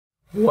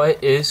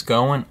What is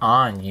going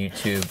on,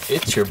 YouTube?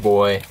 It's your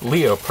boy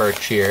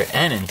leo.purch here,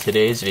 and in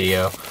today's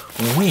video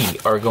we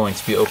are going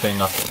to be opening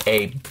up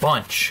a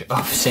bunch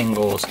of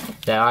singles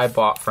that I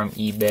bought from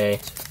eBay.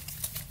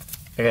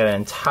 I got an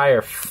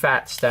entire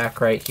fat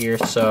stack right here,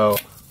 so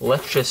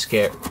let's just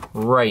get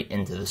right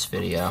into this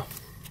video.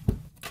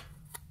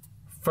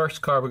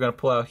 First card we're going to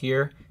pull out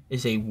here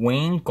is a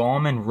Wayne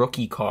Gallman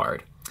rookie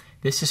card.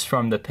 This is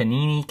from the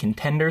Panini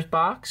Contenders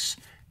box.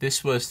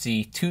 This was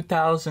the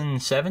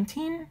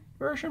 2017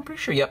 version, I'm pretty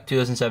sure. Yep,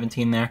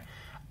 2017 there.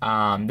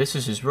 This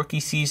is his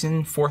rookie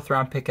season, 4th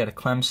round pick out of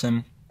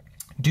Clemson.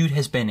 Dude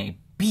has been a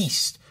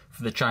beast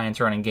for the Giants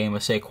running game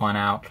with Saquon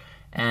out.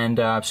 And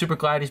I'm super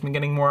glad he's been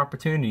getting more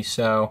opportunities.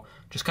 So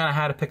just kind of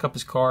had to pick up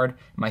his card.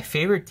 My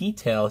favorite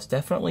detail is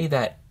definitely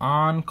that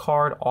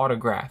on-card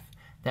autograph.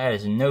 That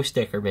is no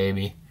sticker,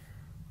 baby.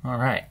 All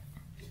right.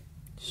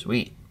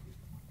 Sweet.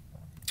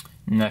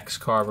 Next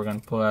card we're going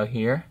to pull out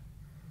here.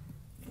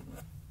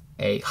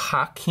 A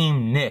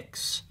Hakeem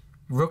Nicks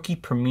Rookie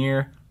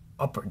Premier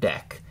Upper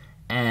Deck.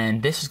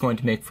 And this is going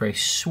to make for a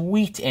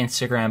sweet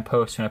Instagram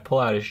post when I pull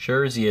out his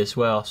jersey as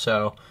well.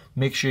 So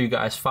make sure you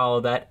guys follow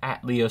that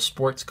at Leo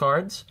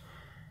Sportcards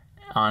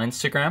on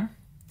Instagram.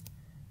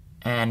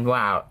 And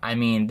wow, I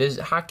mean, this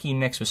Hakeem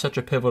Nicks was such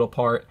a pivotal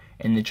part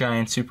in the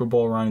Giants Super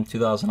Bowl run in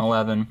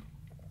 2011.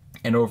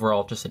 And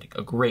overall, just a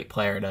great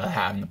player to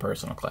have in the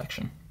personal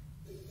collection.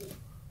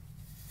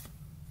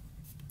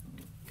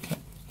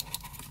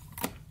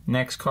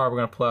 Next card we're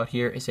going to pull out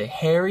here is a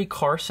Harry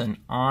Carson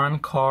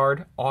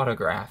on-card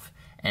autograph.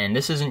 And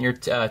this isn't your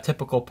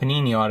typical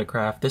Panini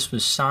autograph. This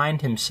was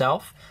signed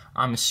himself.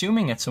 I'm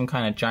assuming it's some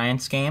kind of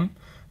Giants game.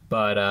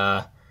 But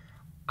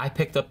I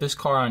picked up this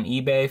card on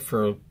eBay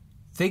for, I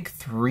think,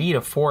 $3 to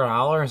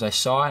 $4. I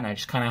saw it and I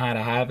just kind of had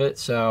to have it.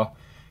 So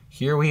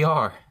here we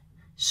are.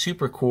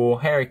 Super cool.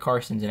 Harry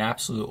Carson's an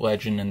absolute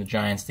legend in the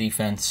Giants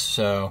defense.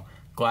 So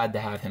glad to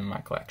have him in my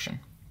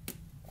collection.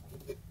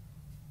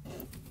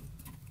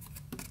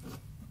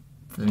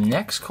 The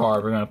next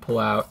card we're going to pull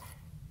out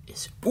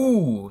is,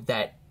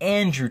 that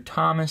Andrew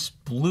Thomas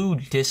Blue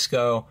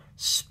Disco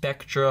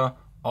Spectra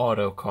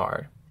Auto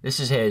card. This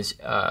is his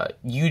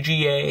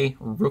UGA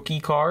rookie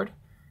card,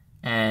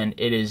 and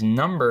it is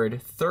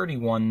numbered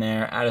 31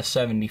 there out of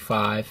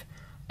 75.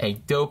 A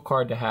dope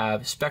card to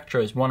have.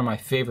 Spectra is one of my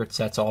favorite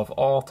sets of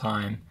all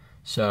time,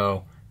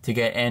 so to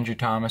get Andrew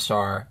Thomas,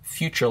 our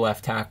future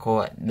left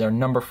tackle, their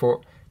number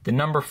 4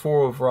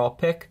 overall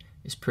pick,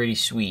 is pretty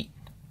sweet.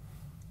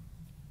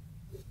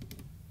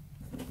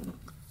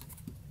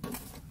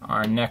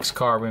 Our next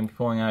card we're going to be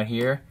pulling out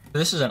here.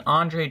 This is an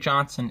Andre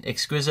Johnson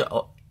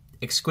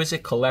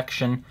Exquisite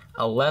Collection,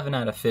 11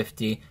 out of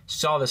 50.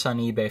 Saw this on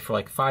eBay for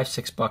like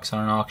 $5-6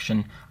 on an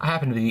auction. I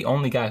happen to be the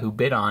only guy who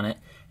bid on it.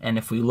 And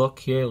if we look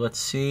here, let's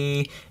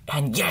see.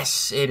 And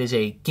yes, it is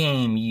a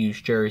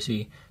game-used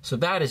jersey. So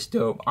that is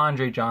dope.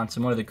 Andre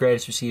Johnson, one of the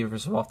greatest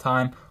receivers of all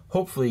time.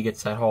 Hopefully he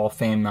gets that Hall of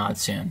Fame nod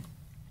soon.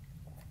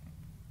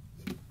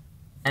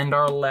 And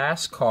our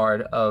last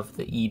card of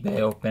the eBay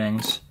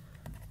openings,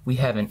 we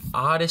have an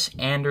Otis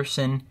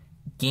Anderson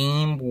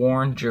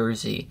game-worn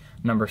jersey,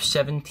 number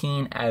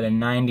 17 out of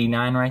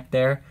 99 right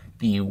there,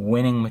 the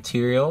winning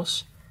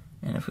materials.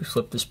 And if we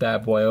flip this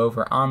bad boy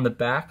over, on the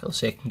back, it'll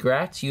say,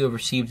 congrats, you have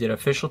received an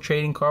official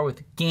trading card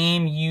with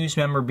game-used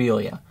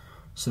memorabilia.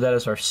 So that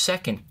is our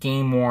second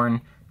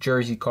game-worn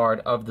jersey card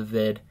of the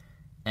vid.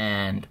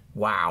 And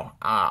wow,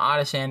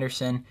 Otis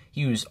Anderson,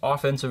 he was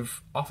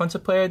offensive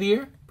player of the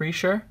year, pretty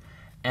sure.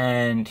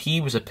 And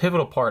he was a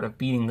pivotal part of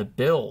beating the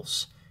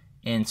Bills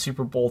in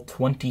Super Bowl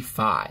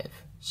 25.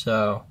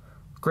 So,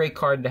 great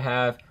card to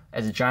have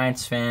as a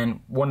Giants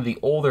fan. One of the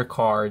older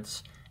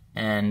cards,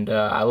 and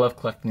I love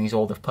collecting these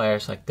older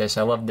players like this.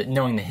 I love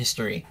knowing the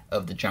history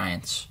of the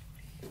Giants.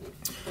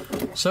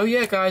 So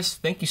yeah, guys,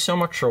 thank you so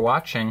much for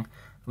watching.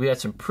 We had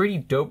some pretty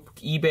dope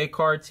eBay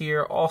cards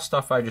here, all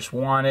stuff I just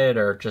wanted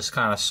or just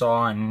kind of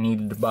saw and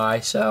needed to buy.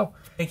 So,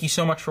 thank you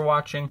so much for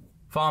watching.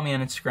 Follow me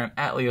on Instagram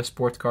at Leo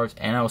Sportscards,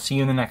 and I will see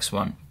you in the next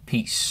one.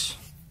 Peace.